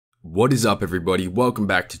What is up everybody, welcome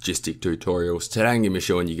back to GysticTutorials. Today I'm going to be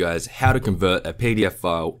showing you guys how to convert a PDF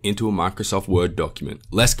file into a Microsoft Word document.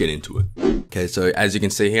 Let's get into it. Okay, so as you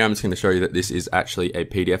can see here, I'm just going to show you that this is actually a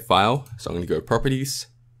PDF file. So I'm going to go properties,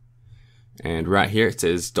 and right here it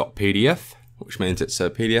says .pdf, which means it's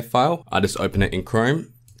a PDF file. I just open it in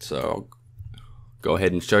Chrome, so I'll go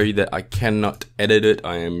ahead and show you that I cannot edit it.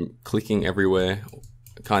 I am clicking everywhere,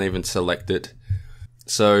 I can't even select it.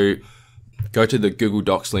 So go to the Google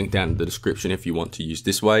Docs link down in the description if you want to use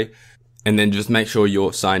this way. And then just make sure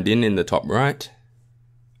you're signed in the top right.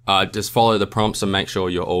 Just follow the prompts and make sure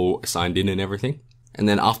you're all signed in and everything. And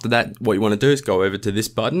then after that, what you want to do is go over to this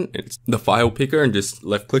button. It's the file picker, and just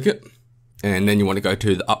left click it. And then you want to go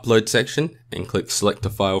to the upload section and click select a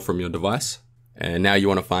file from your device. And now you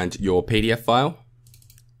want to find your PDF file.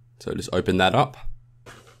 So just open that up.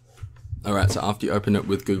 Alright, so after you open it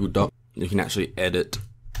with Google Docs, you can actually edit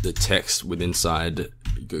the text inside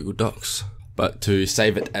Google Docs. But to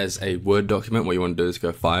save it as a Word document, what you want to do is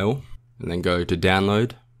go File, and then go to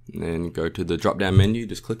Download, and then go to the drop down menu,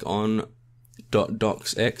 just click on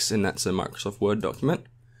 .docx, and that's a Microsoft Word document.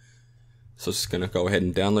 So it's just going to go ahead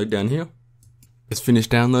and download down here. It's finished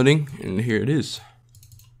downloading, and here it is.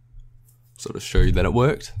 So to show you that it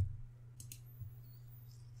worked.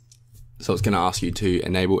 So it's going to ask you to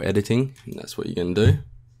enable editing, and that's what you're going to do.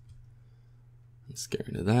 Let's get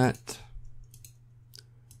rid of that.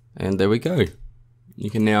 And there we go. You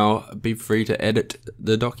can now be free to edit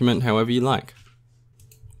the document however you like.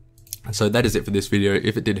 So that is it for this video.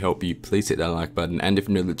 If it did help you, please hit that like button. And if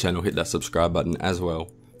you're new to the channel, hit that subscribe button as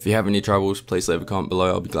well. If you have any troubles, please leave a comment below.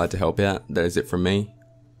 I'll be glad to help out. That is it from me.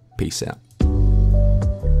 Peace out.